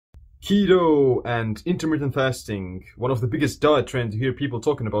Keto and intermittent fasting, one of the biggest diet trends you hear people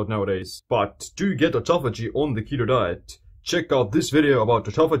talking about nowadays. But do you get autophagy on the keto diet? Check out this video about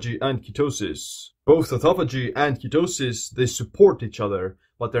autophagy and ketosis. Both autophagy and ketosis, they support each other,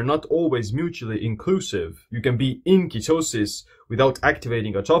 but they're not always mutually inclusive. You can be in ketosis without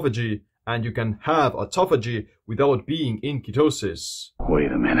activating autophagy, and you can have autophagy without being in ketosis.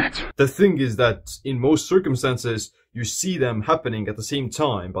 Wait a minute. The thing is that in most circumstances, you see them happening at the same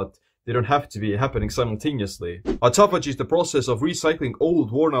time, but they don't have to be happening simultaneously. Autophagy is the process of recycling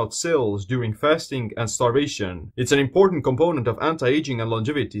old worn-out cells during fasting and starvation. It's an important component of anti-aging and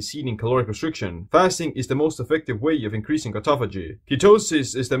longevity seen in caloric restriction. Fasting is the most effective way of increasing autophagy.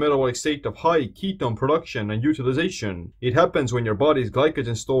 Ketosis is the metabolic state of high ketone production and utilization. It happens when your body's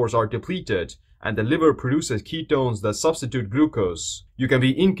glycogen stores are depleted and the liver produces ketones that substitute glucose. You can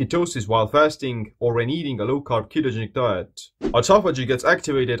be in ketosis while fasting or when eating a low-carb ketogenic diet. Autophagy gets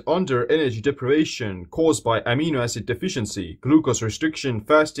activated under energy deprivation caused by amino acid deficiency, glucose restriction,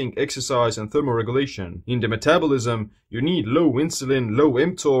 fasting, exercise, and thermoregulation. In the metabolism, you need low insulin, low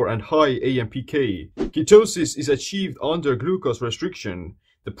mTOR, and high AMPK. Ketosis is achieved under glucose restriction.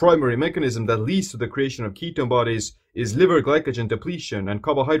 The primary mechanism that leads to the creation of ketone bodies is liver glycogen depletion and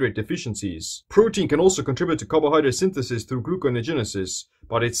carbohydrate deficiencies. Protein can also contribute to carbohydrate synthesis through gluconeogenesis,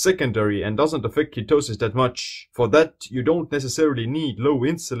 but it's secondary and doesn't affect ketosis that much. For that, you don't necessarily need low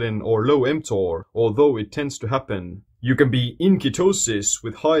insulin or low mTOR, although it tends to happen. You can be in ketosis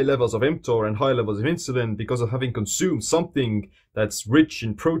with high levels of mTOR and high levels of insulin because of having consumed something that's rich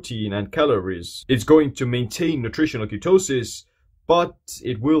in protein and calories. It's going to maintain nutritional ketosis, but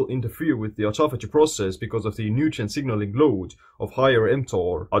it will interfere with the autophagy process because of the nutrient signaling load of higher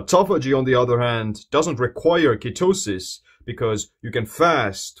mTOR. Autophagy, on the other hand, doesn't require ketosis because you can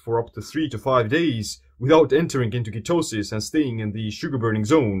fast for up to 3 to 5 days without entering into ketosis and staying in the sugar burning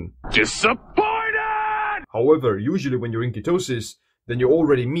zone. Disappointed! However, usually when you're in ketosis, then you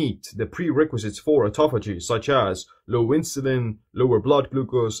already meet the prerequisites for autophagy, such as low insulin, lower blood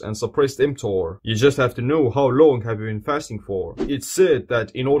glucose, and suppressed mTOR. You just have to know how long have you been fasting for. It's said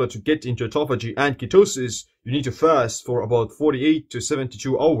that in order to get into autophagy and ketosis, you need to fast for about 48 to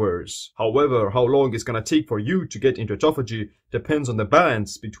 72 hours. However, how long it's gonna take for you to get into autophagy depends on the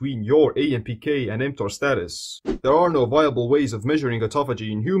balance between your AMPK and mTOR status. There are no viable ways of measuring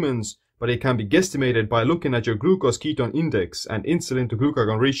autophagy in humans, but it can be guesstimated by looking at your glucose-ketone index and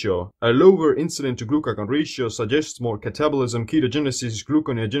insulin-to-glucagon ratio. A lower insulin-to-glucagon ratio suggests more catabolism, ketogenesis,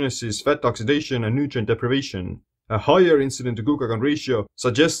 gluconeogenesis, fat oxidation, and nutrient deprivation. A higher insulin-to-glucagon ratio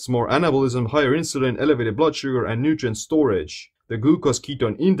suggests more anabolism, higher insulin, elevated blood sugar, and nutrient storage. The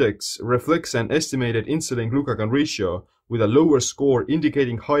glucose-ketone index reflects an estimated insulin-glucagon ratio, with a lower score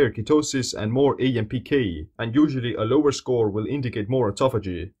indicating higher ketosis and more AMPK, and usually a lower score will indicate more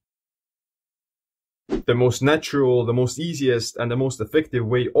autophagy. The most natural, the most easiest, and the most effective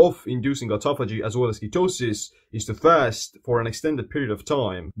way of inducing autophagy as well as ketosis is to fast for an extended period of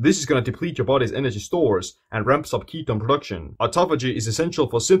time. This is going to deplete your body's energy stores and ramps up ketone production. Autophagy is essential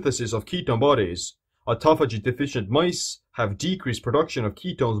for synthesis of ketone bodies. Autophagy deficient mice have decreased production of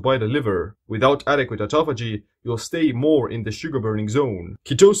ketones by the liver. Without adequate autophagy, you'll stay more in the sugar burning zone.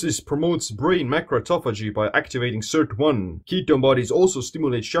 Ketosis promotes brain macroautophagy by activating SIRT1. Ketone bodies also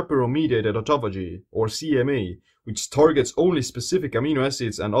stimulate chaperone-mediated autophagy, or CMA, which targets only specific amino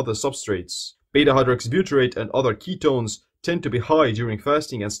acids and other substrates. Beta-hydroxybutyrate and other ketones tend to be high during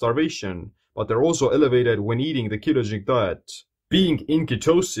fasting and starvation, but they're also elevated when eating the ketogenic diet. Being in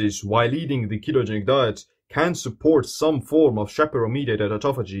ketosis while eating the ketogenic diet can support some form of chaperone-mediated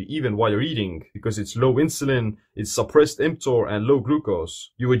autophagy even while you're eating, because it's low insulin, it's suppressed mTOR, and low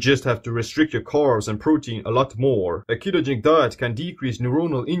glucose. You would just have to restrict your carbs and protein a lot more. A ketogenic diet can decrease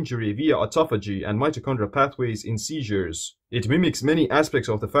neuronal injury via autophagy and mitochondrial pathways in seizures. It mimics many aspects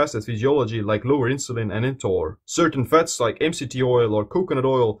of the fasted physiology like lower insulin and mTOR. Certain fats like MCT oil or coconut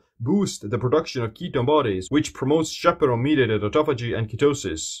oil boost the production of ketone bodies, which promotes chaperone-mediated autophagy and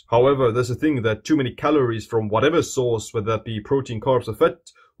ketosis. However, there's a thing that too many calories from whatever source, whether that be protein, carbs, or fat,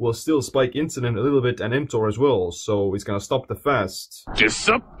 will still spike insulin a little bit and mTOR as well, so it's gonna stop the fast.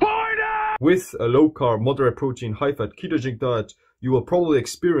 Disappointed! With a low-carb, moderate protein, high-fat ketogenic diet, you will probably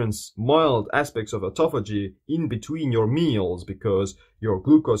experience mild aspects of autophagy in between your meals because your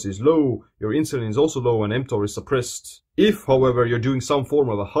glucose is low, your insulin is also low, and mTOR is suppressed. If, however, you're doing some form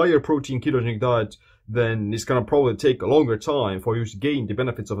of a higher protein ketogenic diet, then it's gonna probably take a longer time for you to gain the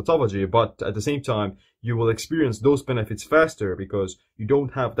benefits of autophagy, but at the same time, you will experience those benefits faster because you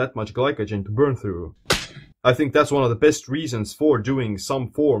don't have that much glycogen to burn through. I think that's one of the best reasons for doing some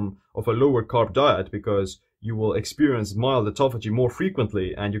form of a lower carb diet, because you will experience mild autophagy more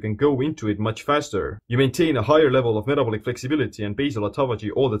frequently and you can go into it much faster. You maintain a higher level of metabolic flexibility and basal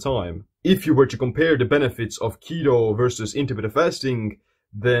autophagy all the time. If you were to compare the benefits of keto versus intermittent fasting,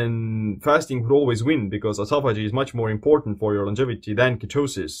 then fasting would always win because autophagy is much more important for your longevity than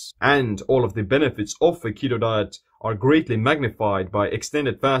ketosis. And all of the benefits of a keto diet are greatly magnified by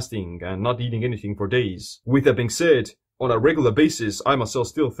extended fasting and not eating anything for days. With that being said, on a regular basis, I myself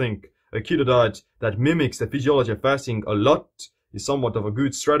still think a keto diet that mimics the physiology of fasting a lot is somewhat of a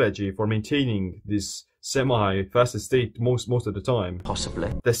good strategy for maintaining this semi-fasted state most of the time.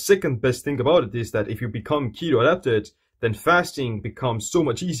 Possibly. The second best thing about it is that if you become keto adapted, then fasting becomes so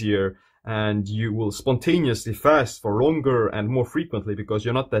much easier and you will spontaneously fast for longer and more frequently because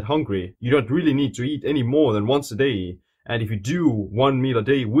you're not that hungry. You don't really need to eat any more than once a day. And if you do one meal a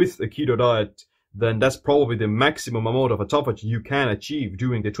day with a keto diet, then that's probably the maximum amount of autophagy you can achieve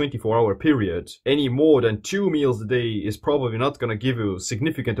during the 24-hour period. Any more than 2 meals a day is probably not going to give you a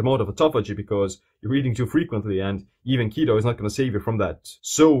significant amount of autophagy because you're eating too frequently, and even keto is not going to save you from that.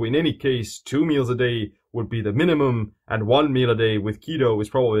 So in any case, 2 meals a day would be the minimum, and 1 meal a day with keto is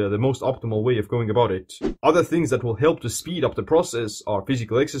probably the most optimal way of going about it. Other things that will help to speed up the process are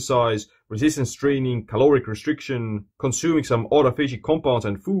physical exercise, resistance training, caloric restriction, consuming some autophagic compounds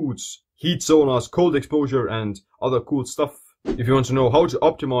and foods, heat saunas, cold exposure, and other cool stuff. If you want to know how to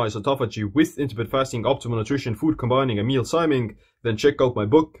optimize autophagy with intermittent fasting, optimal nutrition, food combining, and meal timing, then check out my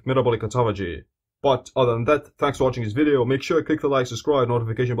book, Metabolic Autophagy. But other than that, thanks for watching this video. Make sure to click the like, subscribe,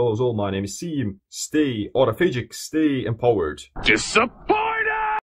 notification bell as well. My name is SIIM. Stay autophagic, stay empowered. Disappointed!